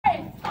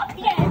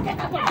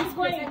is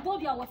going? I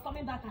told you I was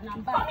coming back and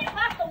I'm back. Coming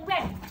back to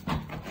where?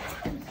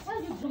 What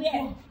are you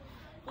doing?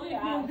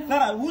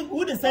 Clara,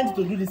 who they sent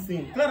you to do this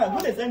thing? Clara,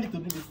 who they sent you to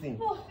do this thing?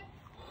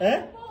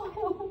 Eh?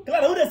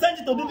 Clara, who they sent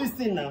you to do this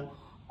thing now?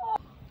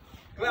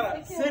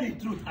 Clara, say the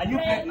truth. Are you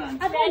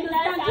pregnant? I don't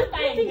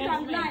understand. You think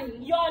I'm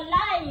lying? You're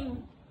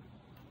lying.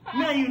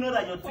 Now you know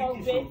that your trick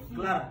is so.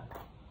 Clara.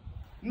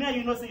 Now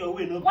you know say your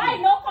way no. Why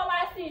no come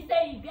and see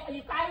say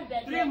you carry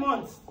belly? 3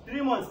 months.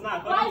 3 months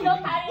now. Why no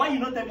carry? Why you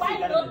not tell me say you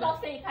carry Why belly? no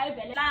talk say you carry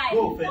belly? Lie.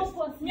 Go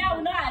first. Me, I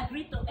will not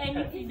agree to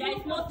anything. There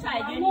is no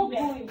child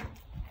anywhere.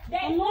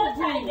 There is no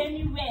child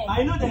anywhere.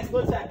 I know there is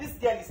no child. This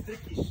girl is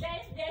trickish.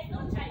 There's no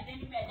child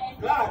anywhere.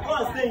 Clara, go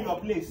and stay in your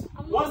place.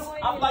 Once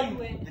after you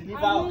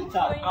deliver the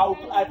child,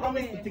 I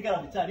promise to take care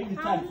of the child. If the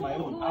child is my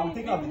own, I will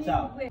take care of the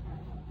child.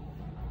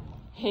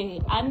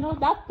 Hey, I know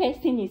that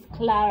person is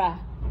Clara.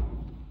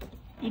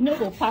 You know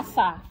the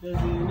passer.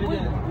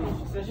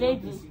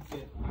 Lady.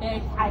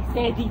 Yes, I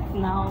said it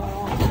now.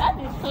 That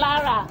is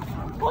Clara.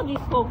 Hold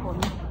this phone for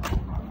me.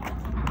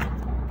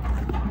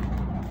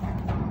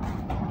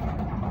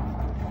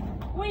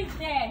 Who is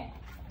there?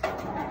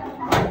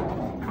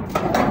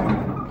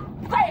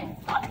 Hey,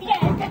 stop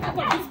here. Get out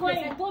of this place.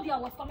 I told you I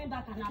was coming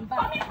back and I'm back.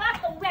 Coming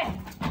back to where?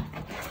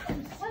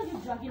 Why are you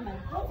dragging my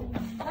phone?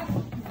 That's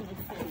what business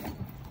is.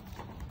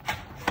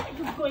 Where are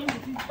you going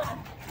with this bag?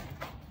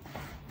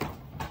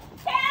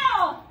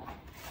 Hell!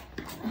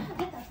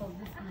 Get out of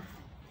this place.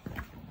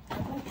 I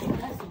don't think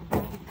that's a good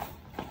thing.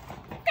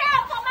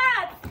 Hell, come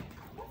out!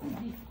 What is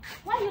this?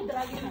 Why are you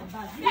dragging my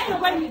bag? You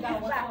Where know you that I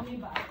was back? coming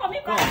back.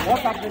 Coming back.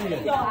 What's happening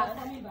here? Your house.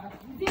 Coming back.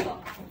 Is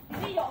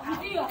it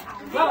your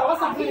house? Clara,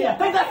 what's happening here?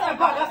 Take that side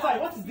back. That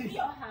side. What is this?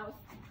 Your house.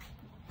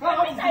 Clara,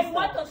 what is I this?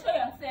 want to show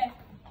yourself.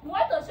 You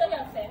want to show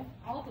yourself?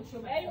 I want to show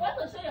You want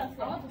to show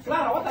yourself?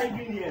 Clara, what are you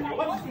doing here?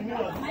 What is the meaning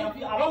of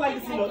this? I don't like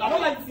this thing. I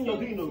don't like this thing you're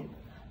doing, no.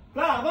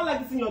 Clara, I don't like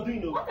this thing you're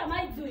doing, no. What am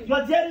I doing?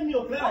 You're daring me,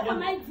 oh, Clara. What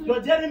am I doing?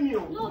 You're daring me,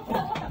 oh. No,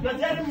 what am You're I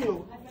daring me,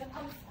 doing?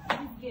 oh.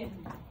 This game.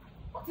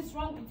 What is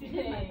wrong with you?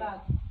 Take my bag.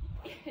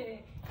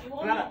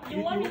 Clara, you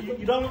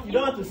don't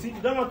want to see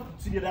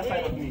the other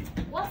side of me.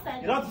 What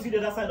side? You don't want to see the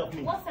other side of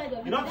me. What side of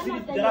me? You don't want to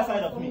see the other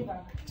side of me. Did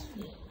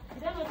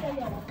I not tell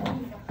you I was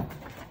coming back?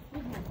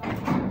 Leave my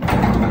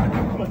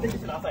bag. Come on, take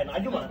this outside now. Are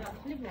you mad?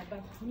 Leave my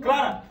bag. No,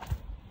 Clara!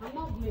 I'm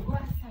not going. Go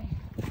outside.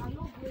 I'm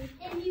not going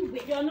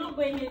anywhere. You're not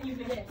going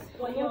anywhere. Yes.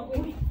 But you're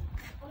going.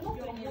 I'm not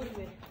going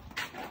anywhere.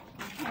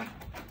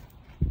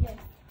 Yes.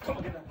 Come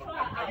on, get that.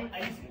 Are you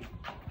seeing?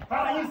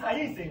 Clara, are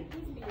you seeing?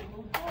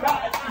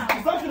 Clara,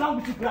 is something wrong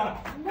with you,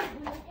 Clara? I'm not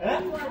going Eh?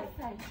 anywhere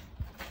outside.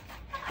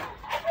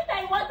 Every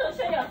time you want to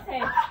show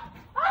yourself.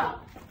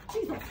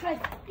 Jesus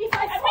Christ. If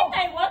Every I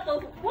time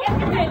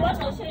you want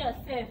to show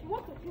yourself.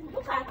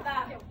 Look at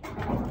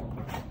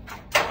that.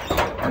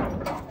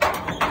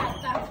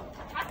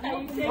 After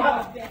you say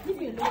Clara. your best. Leave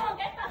me alone. Oh,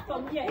 get that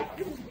from here.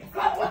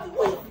 Clara,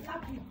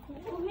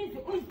 who is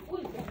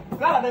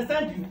Clara, they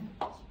sent you.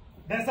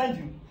 They sent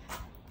you.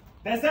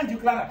 They sent you,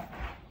 Clara.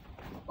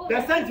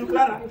 They sent you,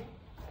 Clara.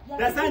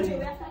 They sent you.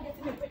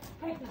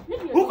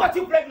 Who got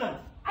you pregnant?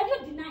 I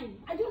don't deny.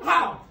 I don't.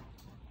 How?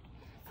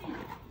 See,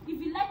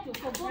 if you like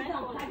yourself, go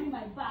down and carry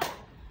my bag.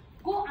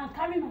 Go and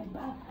carry my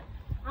bag.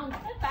 And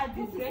That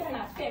disgrace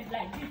yourself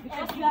like this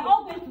because we are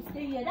all going to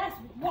stay here. That's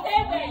what.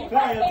 Stay where?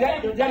 Clara,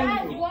 you're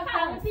telling me. What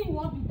everything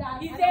won't be done.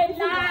 It's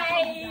a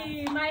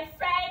lie, my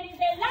friend. It's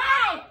a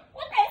lie.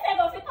 What I said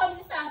of it come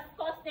this and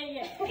stay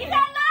here. It's a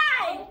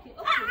lie.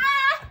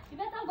 Okay. You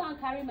better go and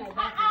carry my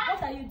bag.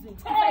 What are you doing?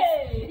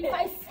 Hey. If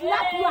I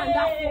slap you and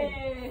that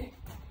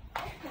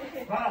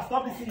phone. Clara,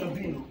 stop this thing you're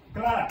doing.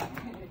 Clara.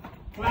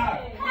 Clara.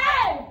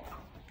 Hey!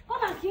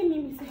 Come and kill me,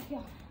 Mr.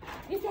 Girl.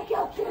 Mr.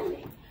 Girl, kill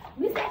me.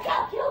 Mr.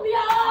 Girl, kill me.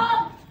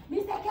 Oh!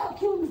 Mr. Girl,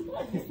 kill me.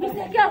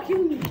 Mr. Girl,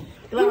 kill me.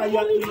 Clara,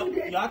 you're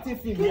acting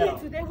film Kill here. me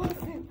today,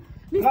 what's him?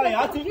 Clara, Mr. you're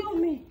acting. Kill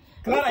me.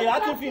 Clara, you're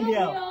acting Mr. film Kill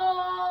here. me,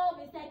 oh!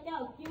 Mr.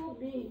 Girl, kill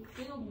me.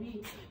 Kill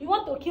me. You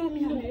want to kill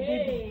me and my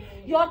baby.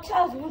 Your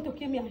child, you want to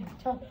kill me and my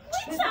child.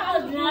 Which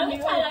child now? Which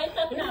child are you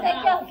talking Mr.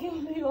 about? Girl,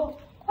 kill me.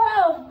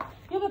 Oh,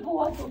 you people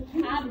want to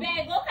kill me. I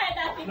beg, go carry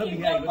that No,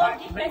 picking. yeah, Go Clara,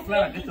 give person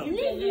Clara, wey get give up. you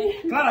Leave belly.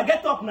 me. Clara,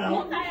 get up Go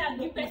now. carry and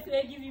give person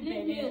wey give you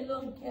Leave me belly.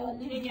 alone, girl.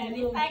 Leave me It's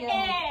alone, like, girl.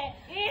 hey,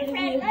 he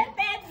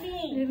pregnanted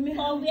Leave me me.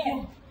 For alone.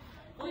 where?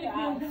 Oh,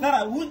 yeah.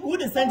 Clara, who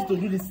they sent you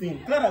to do this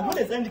thing? Clara, who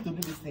they sent you to do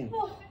this thing?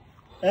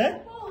 Eh?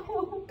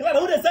 Clara,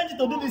 who they sent you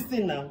to do this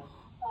thing now?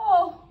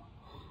 Oh.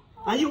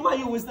 And you, why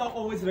you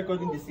always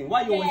recording this thing?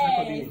 Why you always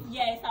recording it?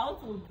 Yes, I want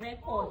to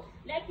record.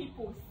 Let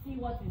people see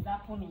what is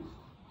happening.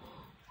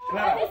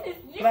 Clara, This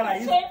is Clara, I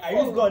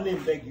shameful. use God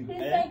name beg you.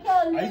 Eh?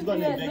 I use God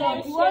name beg you.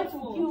 You want to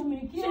kill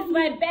me? She's Kill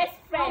my me. best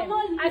friend, I'm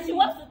not and she leaving.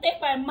 wants to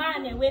take my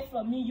man away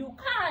from me. You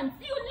can't.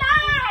 You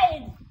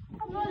lied.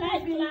 I'm You not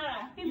lied, leaving.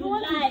 Clara. If You you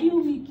want lied. to kill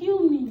me,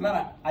 kill me.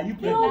 Clara, are you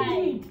Kill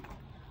pregnant? me.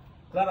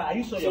 Clara, are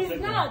you sure you're She's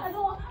pregnant? not. I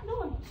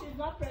don't. She's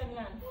not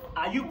pregnant.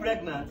 Are you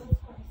pregnant?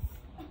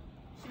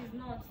 She's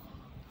not.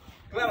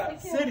 Clara,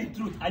 say the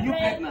truth. Are you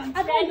pregnant?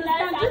 I don't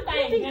understand. You After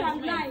think I'm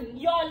engagement. lying?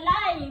 You're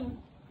lying.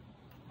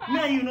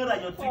 Now you know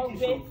that your trick is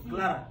so. Forget it.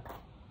 Clara.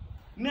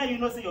 Me, you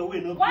know, say your way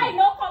no. Why you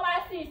no come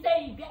and see?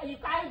 Say you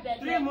carry belle.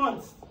 3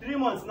 months. 3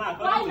 months now.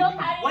 Why you no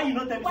carry? Why you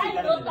no tell me why say you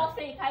you carry no belle? talk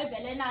say you carry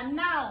belle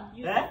now?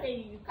 You say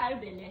you carry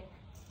belle.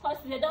 Cause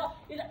they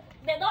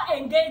don't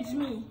engage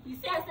me. You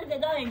see, I said they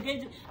don't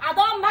engage me. I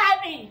don't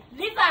marry.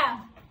 Leave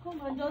her.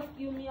 Come and just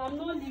kill me. I'm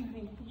not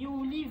leaving. You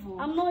will leave. Oh.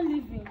 I'm not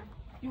leaving.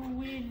 You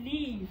will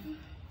leave.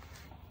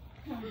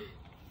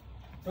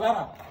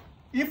 Clara,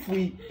 if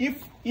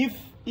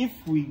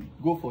we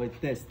go for a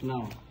test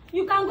now.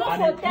 You can go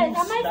for test. Am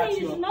I that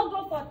saying you should not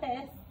go for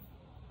test?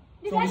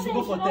 So we should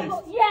go for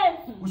test?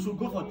 Yes. We should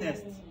go for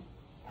test.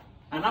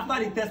 And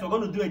after the test, we're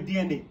going to do a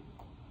DNA.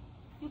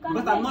 You can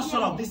Because I'm not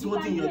sure of this whole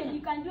thing.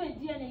 You can do a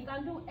DNA. You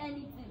can do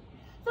anything.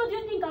 So do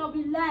you think I'll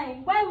be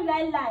lying? Why will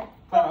I lie?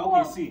 Clara,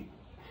 okay, see.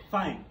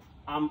 Fine.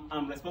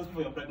 I'm responsible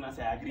for your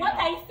pregnancy. I agree. What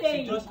are you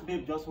saying?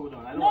 Babe, just hold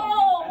on.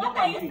 What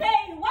are you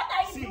saying? What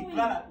are you doing? See,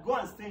 Clara, go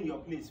and stay in your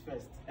place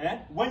first.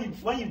 When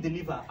you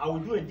deliver, I will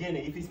do a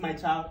DNA. If it's my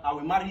child, I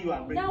will marry you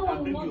and bring you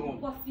home.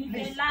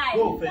 Please,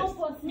 go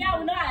first. Me, I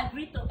will not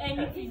agree to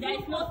anything. There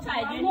is no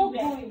child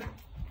anywhere.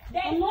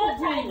 There is no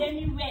child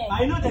anywhere.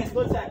 I know there is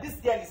no child. This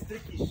girl is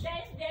trickish.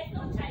 There is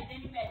no child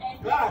anywhere.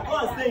 Clara, go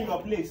and stay in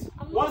your place.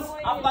 Once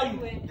after you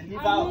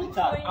deliver the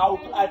child,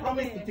 I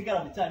promise to take care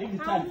of the child. If the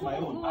child is my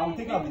own, I will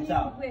take care of the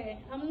child.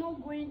 I'm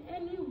not going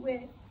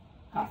anywhere.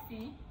 You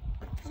see?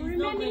 She's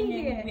not going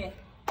anywhere.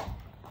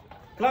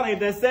 Clara, if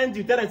they send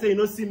you, tell them say you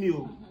don't see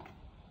me.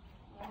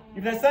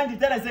 If they send you,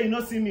 tell them say you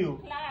don't see me.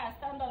 Clara,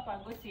 stand up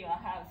and go to your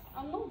house.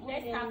 I'm not going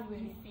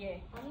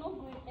anywhere. I'm not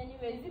going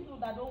anywhere. Is it people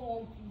that don't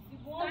want peace? If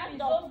you want peace,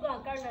 just go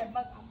and carry my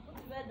bag and put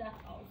it in that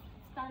house.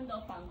 Stand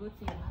up and go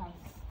to your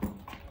house.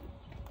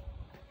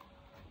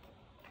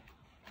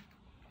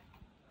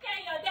 Okay,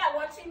 you're there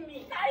watching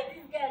me. Carry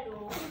this girl,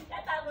 oh.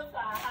 Let her go to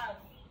her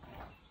house.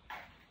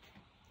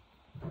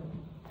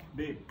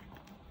 Babe,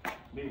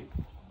 please,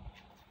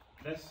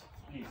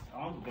 I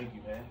want to beg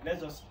you,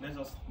 let's just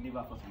leave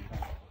her for some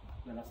time.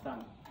 You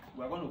understand?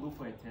 We're going to go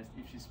for a test.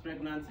 If she's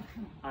pregnant,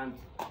 and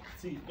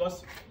see,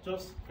 just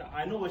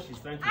I know what she's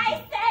trying to do.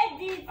 I said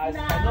it now.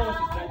 I know what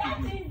she's trying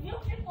to do. That is you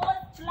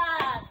people's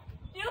plan.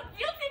 You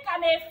think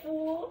I'm a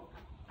fool?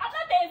 I'm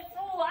not a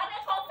fool. I'm a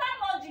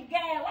confirmed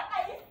girl. What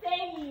are you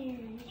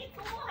saying? It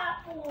won't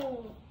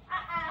happen. I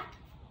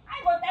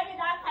go tell me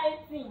that kind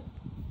of thing.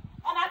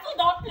 And I too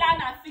don't plan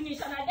and finish.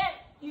 And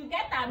you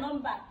get her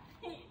number.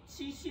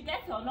 She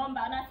gets your number.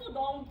 And I too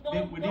don't.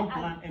 We don't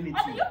plan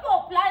anything. You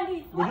don't plan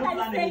it. We don't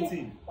plan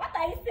anything. What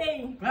are you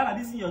saying? Clara,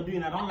 this thing you're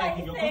doing, I don't like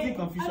it. You're causing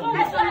confusion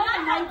I shall not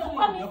have to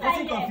come You're inside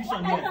causing here.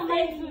 confusion What here. am I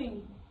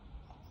doing?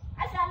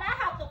 I shall not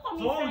have to come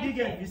So what would inside you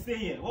get here. if you stay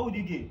here? What would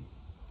you get?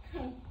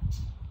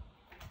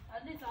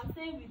 At least I'm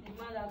staying with the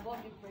man that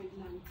got me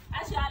pregnant.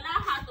 I shall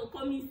not have to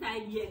come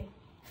inside here.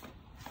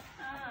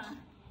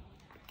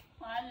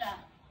 Voila.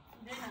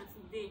 Today and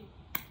today.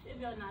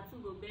 Maybe on two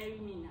go bury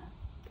me now.